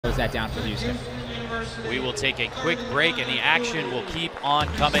Close that down for Houston. We will take a quick break and the action will keep on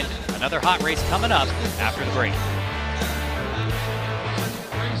coming. Another hot race coming up after the break.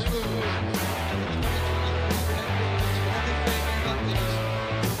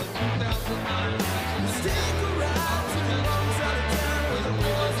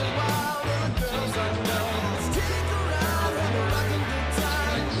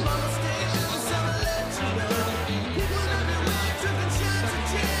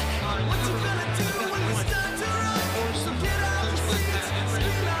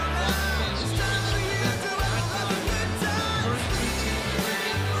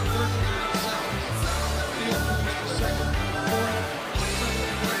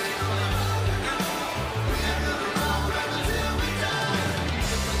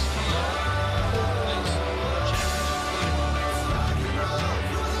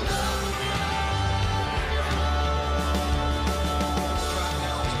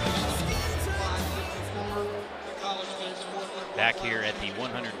 Back here at the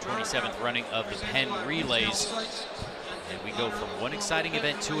 127th running of the Penn Relays. And we go from one exciting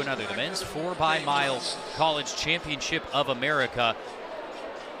event to another. The men's 4xMile College Championship of America.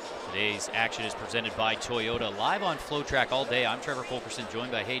 Today's action is presented by Toyota. Live on FloTrack all day. I'm Trevor Fulkerson,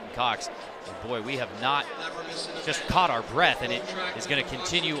 joined by Hayden Cox. And boy, we have not just caught our breath, and it is going to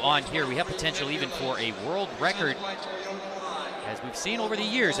continue on here. We have potential even for a world record, as we've seen over the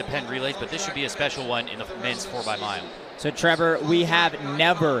years at Penn Relays, but this should be a special one in the men's 4xMile. So Trevor, we have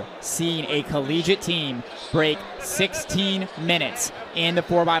never seen a collegiate team break 16 minutes in the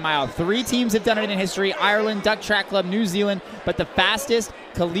 4xMile. 3 teams have done it in history: Ireland, Duck Track Club, New Zealand, but the fastest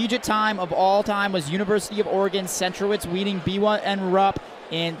collegiate time of all time was University of Oregon, Centrowitz, Wheating, Biwa, and Rupp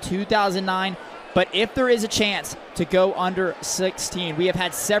in 2009. But if there is a chance to go under 16, we have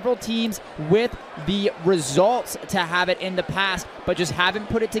had several teams with the results to have it in the past, but just haven't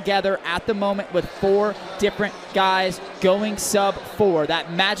put it together at the moment with 4 different guys going sub 4.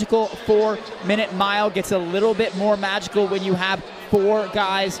 That magical 4-minute mile gets a little bit more magical when you have 4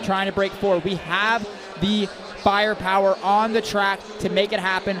 guys trying to break 4. We have the firepower on the track to make it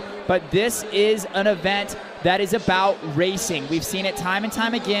happen, but this is an event that is about racing. We've seen it time and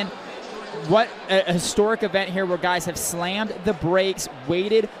time again. What a historic event here, where guys have slammed the brakes,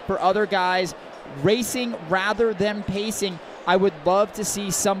 waited for other guys, racing rather than pacing. I would love to see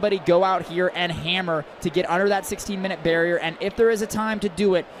somebody go out here and hammer to get under that 16-minute barrier, and if there is a time to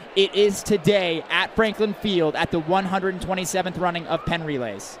do it, it is today at Franklin Field at the 127th running of Penn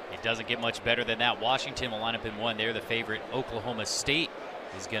Relays. It doesn't get much better than that. Washington will line up in 1. They're the favorite. Oklahoma State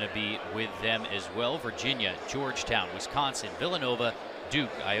is going to be with them as well. Virginia, Georgetown, Wisconsin, Villanova, Duke,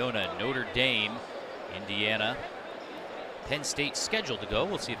 Iona, Notre Dame, Indiana, Penn State scheduled to go.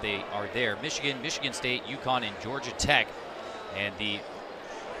 We'll see if they are there. Michigan, Michigan State, UConn, and Georgia Tech. And the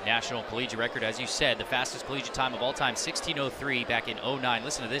national collegiate record, as you said, the fastest collegiate time of all time, 16:03 back in 09.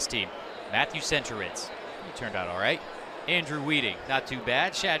 Listen to this team. Matthew Centrowitz, he turned out all right. Andrew Wheating, not too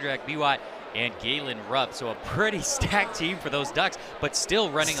bad. Shadrach Biwat and Galen Rupp. So a pretty stacked team for those Ducks, but still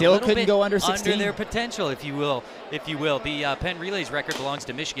running a little bit go under 16. Under their potential, if you will. The Penn Relays record belongs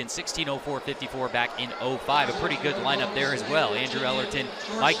to Michigan, 16:04.54 back in 05. A pretty good lineup there as well. Andrew Ellerton,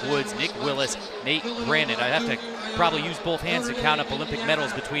 Mike Woods, Nick Willis, Nate Brandon. I'd have to probably use both hands to count up Olympic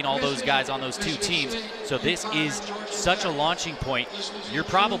medals between all those guys on those 2 teams. So this is such a launching point. You're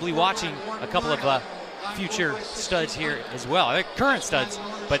probably watching a couple of future studs here as well, current studs,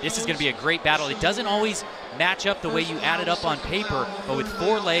 but this is going to be a great battle. It doesn't always match up the way you add it up on paper, but with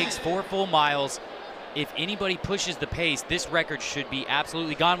 4 legs, 4 full miles, if anybody pushes the pace, this record should be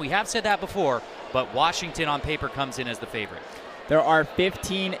absolutely gone. We have said that before, but Washington on paper comes in as the favorite. There are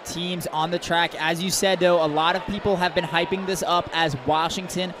 15 teams on the track. As you said, though, a lot of people have been hyping this up as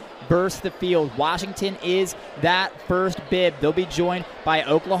Washington burst the field. Washington is that first bib. They'll be joined by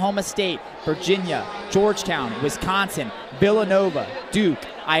Oklahoma State, Virginia, Georgetown, Wisconsin, Villanova, Duke,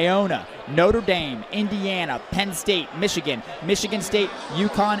 Iona, Notre Dame, Indiana, Penn State, Michigan, Michigan State,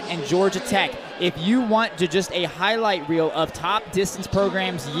 UConn, and Georgia Tech. If you want to just a highlight reel of top distance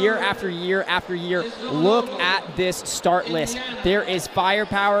programs year after year after year, look at this start list. There is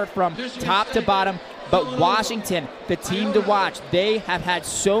firepower from top to bottom. But Washington, the team to watch, they have had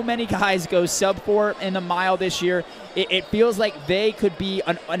so many guys go sub 4 in the mile this year. It feels like they could be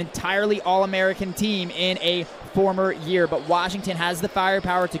an entirely All-American team in a former year. But Washington has the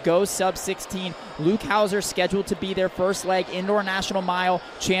firepower to go sub 16. Luke Hauser scheduled to be their first leg indoor national mile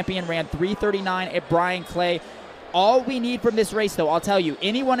champion, ran 3:39 at Brian Clay. All we need from this race, though, I'll tell you,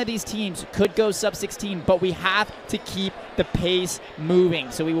 any one of these teams could go sub 16, but we have to keep the pace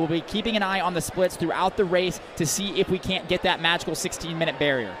moving. So we will be keeping an eye on the splits throughout the race to see if we can't get that magical 16-minute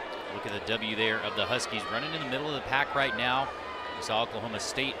barrier. Look at the W there of the Huskies running in the middle of the pack right now. We saw Oklahoma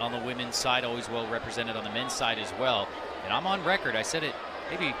State on the women's side, always well represented on the men's side as well. And I'm on record, I said it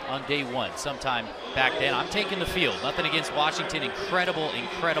maybe on day one, sometime back then. I'm taking the field. Nothing against Washington. Incredible,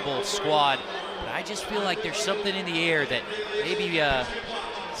 incredible squad. But I just feel like there's something in the air that maybe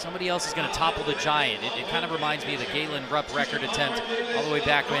somebody else is going to topple the giant. It kind of reminds me of the Galen Rupp record attempt all the way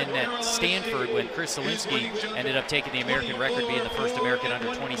back when at Stanford, when Chris Zielinski ended up taking the American record, being the first American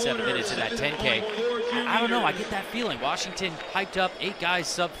under 27 minutes in that 10K. I don't know, I get that feeling. Washington hyped up, 8 guys,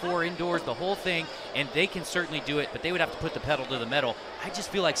 sub-4 indoors, the whole thing, and they can certainly do it, but they would have to put the pedal to the metal. I just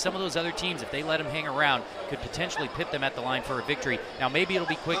feel like some of those other teams, if they let them hang around, could potentially pip them at the line for a victory. Now, maybe it'll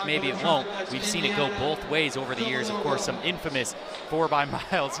be quick, maybe it won't. We've seen it go both ways over the years. Of course, some infamous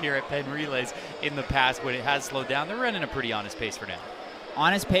 4x-miles here at Penn Relays in the past when it has slowed down. They're running a pretty honest pace for now.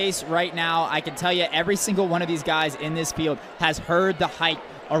 Honest pace right now, I can tell you every single one of these guys in this field has heard the hype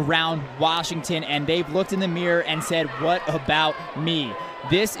around Washington, and they've looked in the mirror and said, what about me?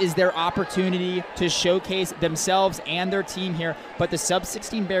 This is their opportunity to showcase themselves and their team here, but the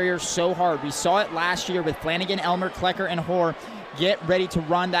sub-16 barrier is so hard. We saw it last year with Flanagan, Elmer, Klecker, and Hoare get ready to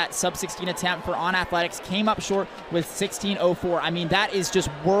run that sub-16 attempt for On Athletics, came up short with 16:04. I mean, that is just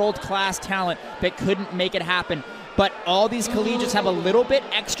world-class talent that couldn't make it happen. But all these collegiates have a little bit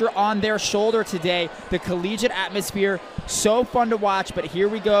extra on their shoulder today. The collegiate atmosphere, so fun to watch, but here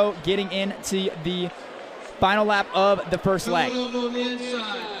we go, getting into the final lap of the first leg.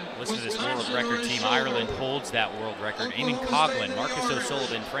 Listen to this world record team. Ireland holds that world record. Eamon Coughlin, Marcus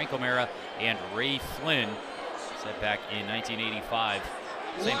O'Sullivan, Frank O'Mara, and Ray Flynn, set back in 1985.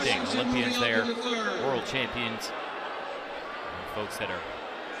 Same thing, Olympians there, world champions, and folks that are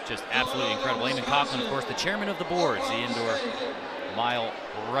just absolutely incredible. Eamon Coughlin, of course, the chairman of the boards, the indoor mile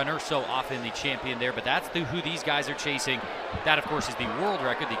runner, so often the champion there, but that's who these guys are chasing. That, of course, is the world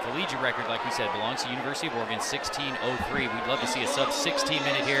record. The collegiate record, like we said, belongs to University of Oregon, 16:03. We'd love to see a sub-16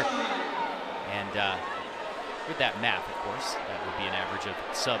 minute here. And with that math, of course, that would be an average of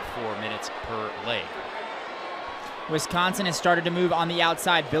sub-4 minutes per leg. Wisconsin has started to move on the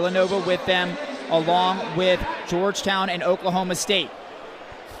outside. Villanova with them, along with Georgetown and Oklahoma State.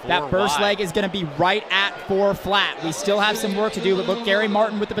 That first leg is going to be right at 4 flat. We still have some work to do, but look, Gary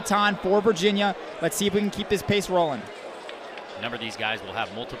Martin with the baton for Virginia. Let's see if we can keep this pace rolling. A number of these guys will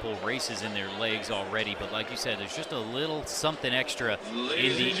have multiple races in their legs already, but like you said, there's just a little something extra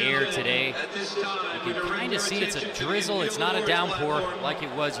in the air today. You can kind of see it's a drizzle. It's not a downpour like it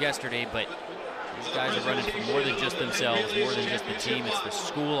was yesterday, but these guys are running for more than just themselves, more than just the team. It's the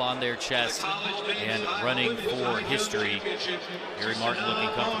school on their chest and running for history. Gary Martin looking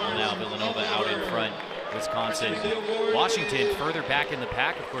comfortable now. Villanova out in front. Wisconsin. Washington further back in the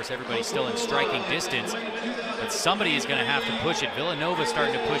pack. Of course, everybody's still in striking distance, but somebody is going to have to push it. Villanova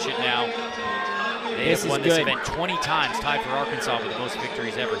starting to push it now. They have won this event 20 times, tied for Arkansas with the most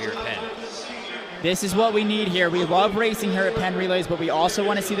victories ever here at Penn. This is what we need here. We love racing here at Penn Relays, but we also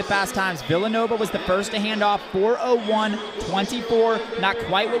want to see the fast times. Villanova was the first to hand off 4:01.24. Not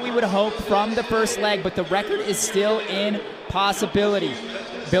quite what we would hope from the first leg, but the record is still in possibility.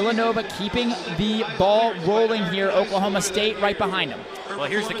 Villanova keeping the ball rolling here. Oklahoma State right behind them. Well,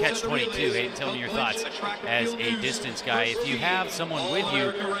 here's the catch-22. Hayden, tell me your thoughts as a distance guy. If you have someone with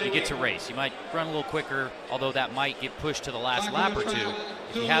you, you get to race. You might run a little quicker, although that might get pushed to the last lap or two.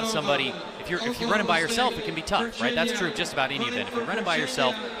 If you have somebody, if you're running by yourself, it can be tough, right? That's true of just about any event. If you're running by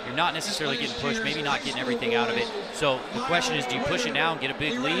yourself, you're not necessarily getting pushed, maybe not getting everything out of it. So the question is, do you push it now and get a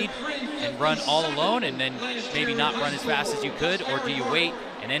big lead and run all alone and then maybe not run as fast as you could, or do you wait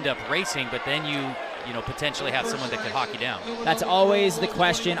and end up racing, but then you potentially have someone that could hawk you down? That's always the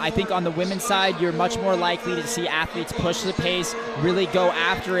question. I think on the women's side, you're much more likely to see athletes push the pace, really go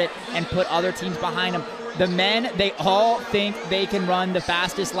after it, and put other teams behind them. The men, they all think they can run the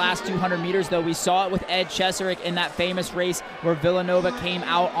fastest last 200 meters, though. We saw it with Ed Cheserek in that famous race where Villanova came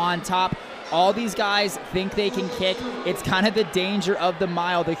out on top. All these guys think they can kick. It's kind of the danger of the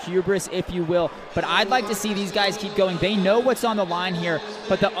mile, the hubris, if you will. But I'd like to see these guys keep going. They know what's on the line here.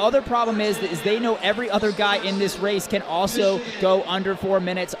 But the other problem is they know every other guy in this race can also go under 4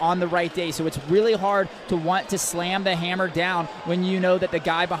 minutes on the right day. So it's really hard to want to slam the hammer down when you know that the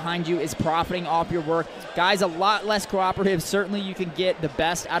guy behind you is profiting off your work. Guys, a lot less cooperative. Certainly you can get the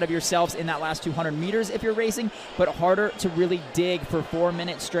best out of yourselves in that last 200 meters if you're racing, but harder to really dig for 4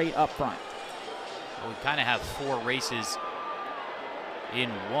 minutes straight up front. We kind of have 4 races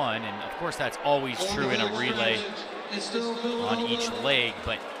in one, and of course that's always true in a relay on each leg,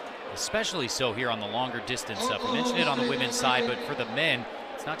 but especially so here on the longer distance stuff. We mentioned it on the women's side, but for the men,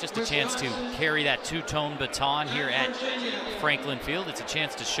 it's not just a chance to carry that two-tone baton here at Franklin Field. It's a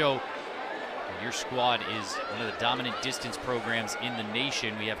chance to show that your squad is one of the dominant distance programs in the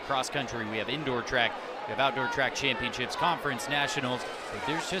nation. We have cross-country, we have indoor track, we have outdoor track championships, conference, nationals. But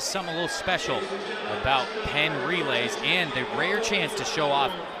there's just something a little special about Penn Relays and the rare chance to show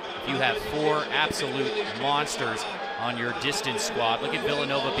off if you have 4 absolute monsters on your distance squad. Look at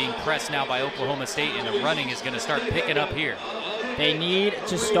Villanova being pressed now by Oklahoma State, and the running is going to start picking up here. They need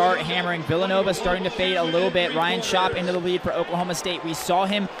to start hammering. Villanova starting to fade a little bit. Ryan Schaap into the lead for Oklahoma State. We saw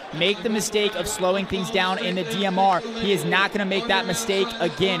him make the mistake of slowing things down in the DMR. He is not going to make that mistake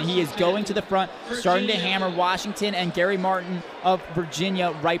again. He is going to the front, starting to hammer Washington and Gary Martin of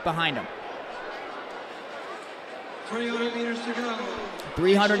Virginia right behind him. 300 meters to go.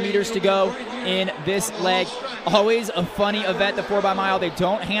 300 meters to go in this leg. Always a funny event, the 4x mile. They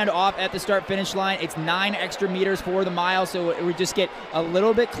don't hand off at the start-finish line. It's 9 extra meters for the mile, so we just get a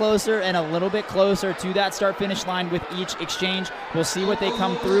little bit closer and a little bit closer to that start-finish line with each exchange. We'll see what they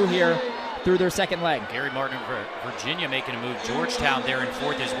come through here through their second leg. Gary Martin of Virginia making a move. Georgetown there in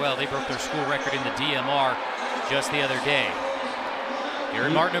 4th as well. They broke their school record in the DMR just the other day.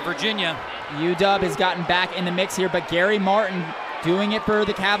 Gary Martin of Virginia. UW has gotten back in the mix here, but Gary Martin doing it for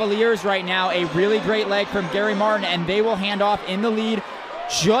the Cavaliers right now. A really great leg from Gary Martin, and they will hand off in the lead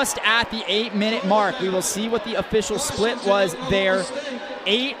just at the 8-minute mark. We will see what the official split was there.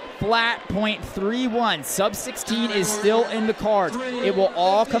 8 flat .31. Sub 16 is still in the cards. It will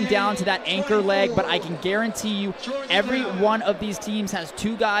all come down to that anchor leg, but I can guarantee you every one of these teams has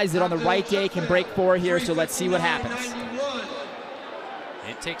 2 guys that on the right day can break 4 here, so let's see what happens.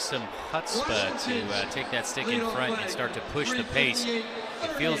 It takes some chutzpah to take that stick in front and start to push the pace.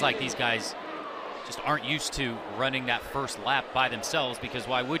 It feels like these guys just aren't used to running that first lap by themselves, because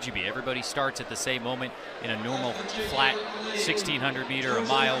why would you be? Everybody starts at the same moment in a normal flat 1,600 meter, a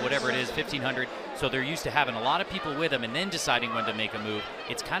mile, whatever it is, 1,500. So they're used to having a lot of people with them and then deciding when to make a move.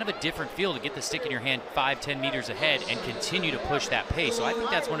 It's kind of a different feel to get the stick in your hand 5-10 meters ahead and continue to push that pace. So I think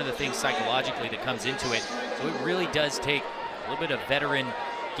that's one of the things psychologically that comes into it. So it really does take a little bit of veteran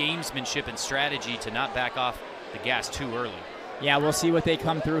gamesmanship and strategy to not back off the gas too early. Yeah, we'll see what they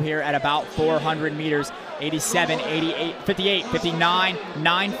come through here at about 400 meters. 87, 88, 58, 59,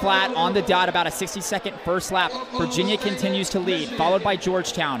 9 flat on the dot, about a 60-second first lap. Virginia continues to lead, followed by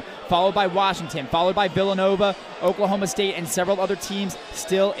Georgetown, followed by Washington, followed by Villanova, Oklahoma State, and several other teams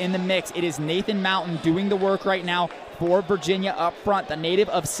still in the mix. It is Nathan Mountain doing the work right now for Virginia up front, the native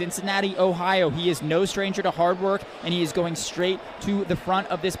of Cincinnati, Ohio. He is no stranger to hard work, and he is going straight to the front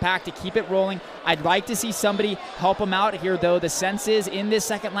of this pack to keep it rolling. I'd like to see somebody help him out here, though. The sense is in this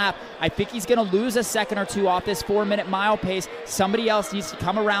second lap, I think he's going to lose a second or two off this 4-minute mile pace. Somebody else needs to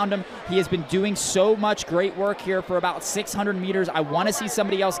come around him. He has been doing so much great work here for about 600 meters. I want to see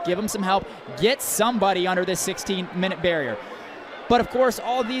somebody else give him some help, get somebody under this 16-minute barrier. But, of course,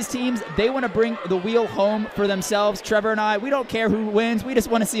 all these teams, they want to bring the wheel home for themselves. Trevor and I, we don't care who wins. We just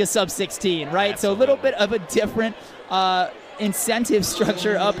want to see a sub-16, right? Absolutely. So a little bit of a different incentive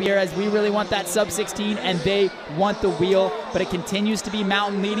structure up here, as we really want that sub-16 and they want the wheel. But it continues to be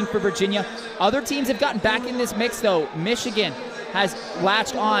Mountain leading for Virginia. Other teams have gotten back in this mix, though. Michigan has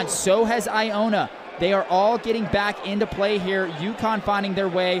latched on. So has Iona. They are all getting back into play here. UConn finding their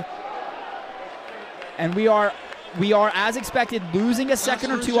way. And we are, as expected, losing a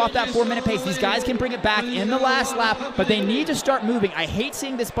second or two off that 4-minute pace. These guys can bring it back in the last lap, but they need to start moving. I hate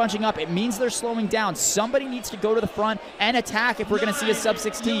seeing this bunching up. It means they're slowing down. Somebody needs to go to the front and attack if we're going to see a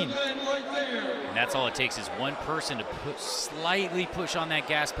sub-16. And that's all it takes, is one person to slightly push on that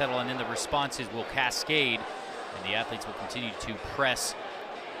gas pedal, and then the responses will cascade, and the athletes will continue to press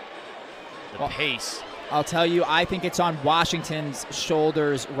the pace. I'll tell you, I think it's on Washington's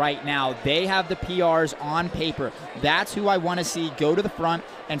shoulders right now. They have the PRs on paper. That's who I want to see go to the front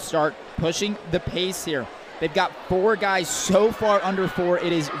and start pushing the pace here. They've got 4 guys so far under 4,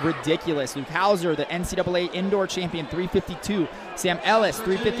 it is ridiculous. Luke Hauser, the NCAA indoor champion, 352. Sam Ellis,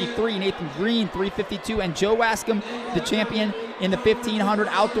 353. Nathan Green, 352. And Joe Wascom, the champion in the 1500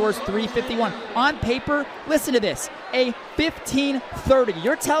 outdoors, 351. On paper, listen to this, a 1530.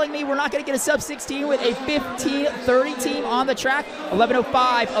 You're telling me we're not going to get a sub-16 with a 1530 team on the track?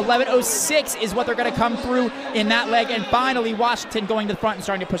 1105, 1106 is what they're going to come through in that leg. And finally, Washington going to the front and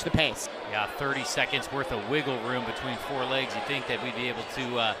starting to push the pace. Yeah, 30 seconds worth of wiggle room between 4 legs. You think that we'd be able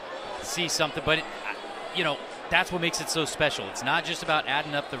to see something, but that's what makes it so special. It's not just about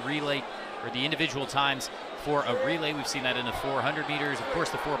adding up the relay or the individual times for a relay. We've seen that in the 400 meters. Of course,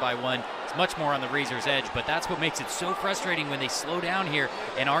 the 4x1 is much more on the razor's edge, but that's what makes it so frustrating when they slow down here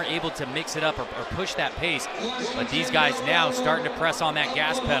and aren't able to mix it up or push that pace. But these guys now starting to press on that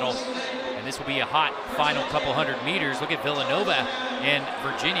gas pedal, and this will be a hot final couple hundred meters. Look at Villanova and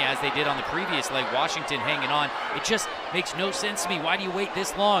Virginia as they did on the previous leg. Washington hanging on. It just makes no sense to me. Why do you wait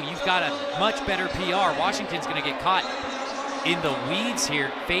this long? You've got a much better PR. Washington's going to get caught in the weeds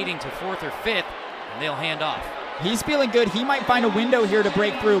here, fading to 4th or 5th, and they'll hand off. He's feeling good. He might find a window here to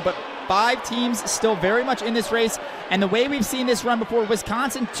break through, but 5 teams still very much in this race. And the way we've seen this run before,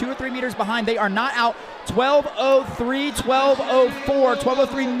 Wisconsin 2 or 3 meters behind. They are not out. 12:03, 12:04,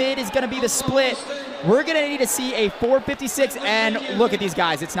 12:03 mid is going to be the split. We're going to need to see a 4:56, and look at these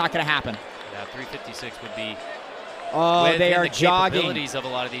guys. It's not going to happen. Yeah, 3:56 would be they are the jogging. Capabilities of a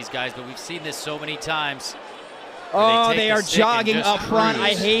lot of these guys, but we've seen this so many times. Oh, they are jogging up front. I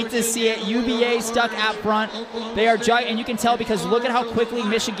hate to see it. UVA stuck out front. They are jogging, and you can tell because look at how quickly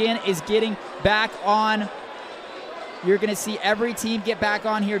Michigan is getting back on. You're going to see every team get back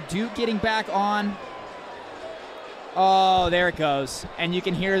on here. Duke getting back on. Oh, there it goes. And you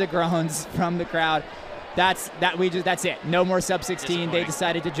can hear the groans from the crowd. That's it. No more sub-16. They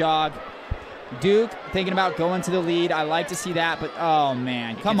decided to jog. Duke thinking about going to the lead. I like to see that, but oh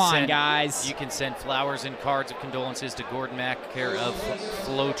man, come on, guys. You can send flowers and cards of condolences to Gordon Mack, care of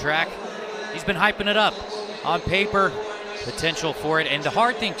FloTrack. He's been hyping it up. On paper, potential for it. And the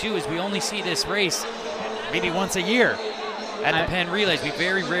hard thing too is we only see this race maybe once a year at the Penn Relays. We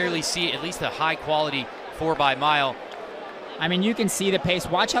very rarely see at least a high quality 4x-mile. I mean, you can see the pace.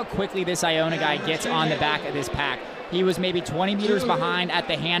 Watch how quickly this Iona guy gets on the back of this pack. He was maybe 20 meters behind at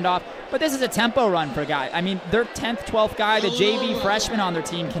the handoff, but this is a tempo run for a guy. I mean, their 10th, 12th guy, the JV freshman on their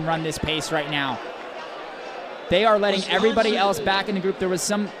team can run this pace right now. They are letting everybody else back in the group. There was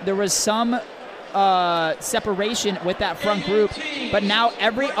some separation with that front group, but now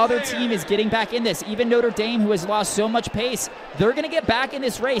every other team is getting back in this. Even Notre Dame, who has lost so much pace, they're going to get back in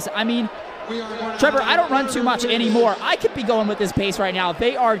this race. I mean, Trevor, I don't run too much anymore. I could be going with this pace right now.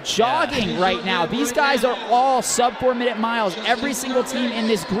 They are jogging right now. These guys are all sub 4-minute miles. Every single team in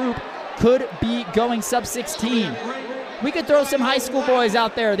this group could be going sub 16. We could throw some high school boys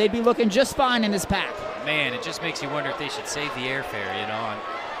out there. They'd be looking just fine in this pack. Man, it just makes you wonder if they should save the airfare, you know.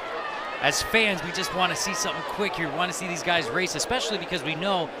 As fans, we just want to see something quick here. We want to see these guys race, especially because we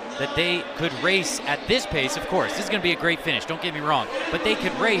know that they could race at this pace. Of course, this is going to be a great finish, don't get me wrong. But they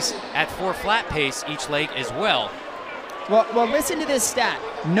could race at 4 flat pace each leg as well. Well, listen to this stat.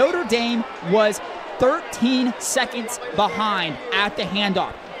 Notre Dame was 13 seconds behind at the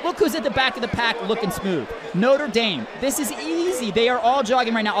handoff. Look who's at the back of the pack looking smooth. Notre Dame. This is easy. They are all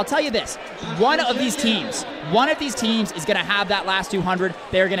jogging right now. I'll tell you this. One of these teams is going to have that last 200.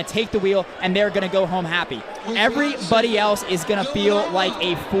 They're going to take the wheel, and they're going to go home happy. Everybody else is going to feel like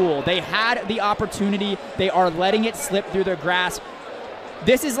a fool. They had the opportunity. They are letting it slip through their grasp.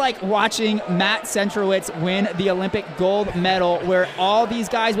 This is like watching Matt Centrowitz win the Olympic gold medal, where all these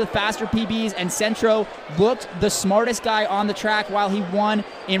guys with faster PBs, and Centro looked the smartest guy on the track while he won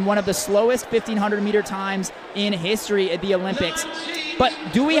in one of the slowest 1,500-meter times in history at the Olympics. But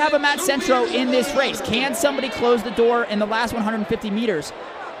do we have a Matt Centro in this race? Can somebody close the door in the last 150 meters?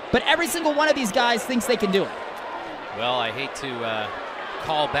 But every single one of these guys thinks they can do it. Well, I hate to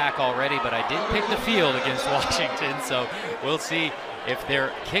call back already, but I did pick the field against Washington, so we'll see if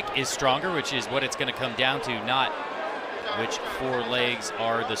their kick is stronger, which is what it's going to come down to, not which 4 legs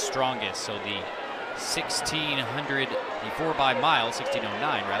are the strongest. So the 1,600, the 4x-mile,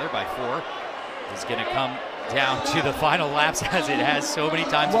 1609 rather, by 4, is going to come down to the final laps as it has so many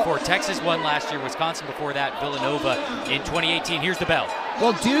times before. Texas won last year, Wisconsin before that, Villanova in 2018. Here's the bell.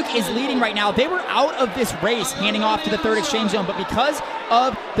 Well, Duke is leading right now. They were out of this race handing off to the 3rd exchange zone, but because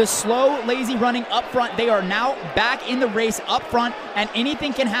of the slow, lazy running up front, they are now back in the race up front, and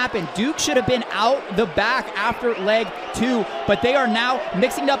anything can happen. Duke should have been out the back after leg 2, but they are now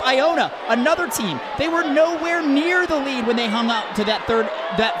mixing up. Iona, another team. They were nowhere near the lead when they hung up to that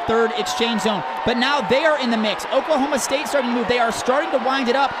third exchange zone, but now they are in the mix. Oklahoma State starting to move. They are starting to wind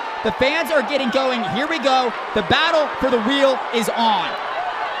it up. The fans are getting going. Here we go. The battle for the wheel is on.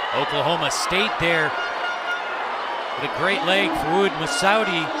 Oklahoma State there with a great leg. Fouad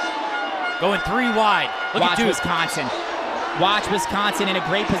Moussaoudi going 3 wide. Watch Wisconsin. Watch Wisconsin in a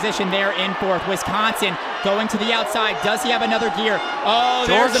great position there in 4th. Wisconsin going to the outside. Does he have another gear? Oh,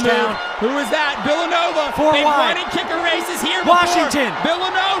 there's the move. Who is that? Villanova. 4 They've wide. running kicker races here Washington. Before.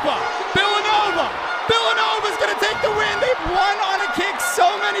 Villanova's going to take the win. They've won on a kick so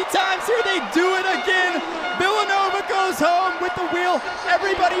many times here. They do it again. Villanova goes home with the wheel.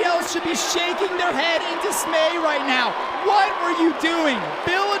 Everybody else should be shaking their head in dismay right now. What were you doing?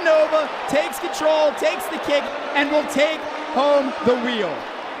 Villanova takes control, takes the kick, and will take home the wheel.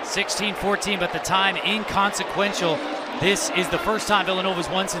 16-14, but the time inconsequential. This is the first time Villanova's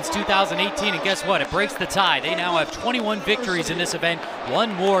won since 2018, and guess what? It breaks the tie. They now have 21 victories in this event,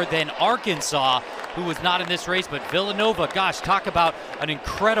 one more than Arkansas, who was not in this race. But Villanova, gosh, talk about an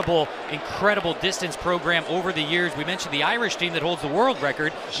incredible distance program over the years. We mentioned the Irish team that holds the world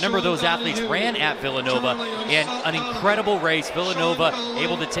record. A number of those athletes ran at Villanova, and an incredible race. Villanova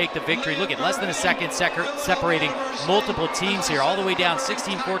able to take the victory. Look at less than a second separating multiple teams here, all the way down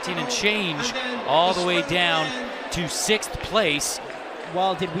 16-14 and change, all the way down to 6th place.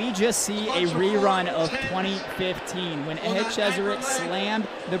 Well, did we just see a rerun of 2015 when Ed Cheserek slammed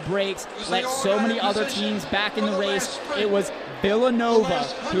the brakes, let so many other teams back in the race? It was Villanova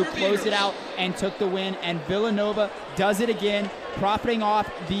who closed it out and took the win, and Villanova does it again, profiting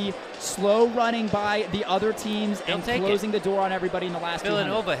off the slow running by the other teams and closing the door on everybody in the last 200.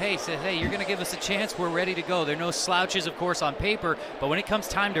 Villanova, said, hey, you're going to give us a chance. We're ready to go. There are no slouches, of course, on paper, but when it comes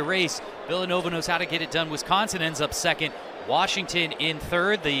time to race, Villanova knows how to get it done. Wisconsin ends up second. Washington in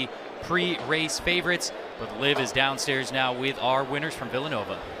third, the pre-race favorites, but Liv is downstairs now with our winners from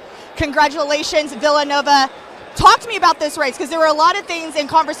Villanova. Congratulations, Villanova. Talk to me about this race, because there were a lot of things in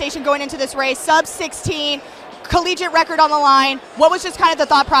conversation going into this race. Sub 16, collegiate record on the line. What was just kind of the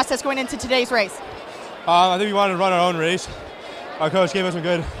thought process going into today's race? I think we wanted to run our own race. Our coach gave us some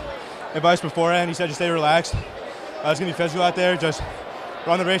good advice beforehand. He said just stay relaxed. It's going to be physical out there. Just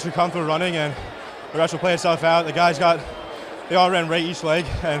run the race you're comfortable running, and the rest will play itself out. The guys they all ran right each leg,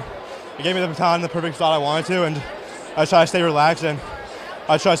 and it gave me the baton in the perfect spot I wanted to, and I tried to stay relaxed, and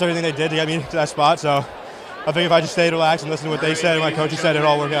I trust everything they did to get me to that spot. So I think if I just stayed relaxed and listened to what they said and my coaches said, it'd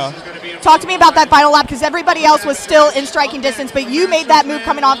all work out. Talk to me about that final lap, because everybody else was still in striking distance, but you made that move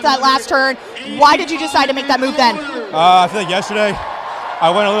coming off that last turn. Why did you decide to make that move then? I feel like yesterday I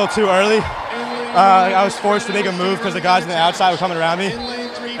went a little too early. I was forced to make a move because the guys on the outside were coming around me,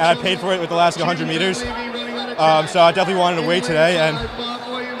 and I paid for it with the last 100 meters. So I definitely wanted to wait today, and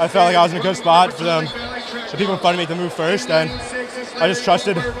I felt like I was in a good spot for the people in front of me to move first, and I just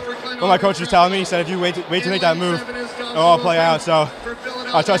trusted what my coach was telling me. He said if you wait to make that move, it'll all play out. So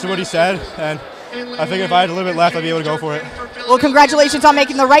I trusted what he said, and I think if I had a little bit left, I'd be able to go for it. Well, congratulations on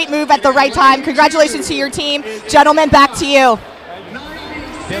making the right move at the right time. Congratulations to your team. Gentlemen, back to you.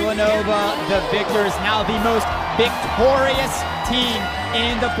 Villanova, the victors, now the most victorious team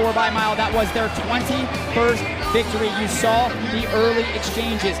in the 4xMile. That was their 21st victory. You saw the early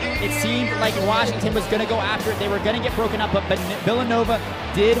exchanges. It seemed like Washington was going to go after it. They were going to get broken up, but Villanova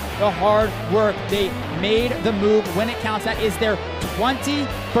did the hard work. They made the move when it counts. That is their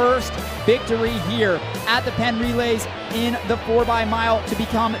 21st victory here at the Penn Relays in the 4xMile to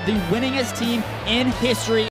become the winningest team in history.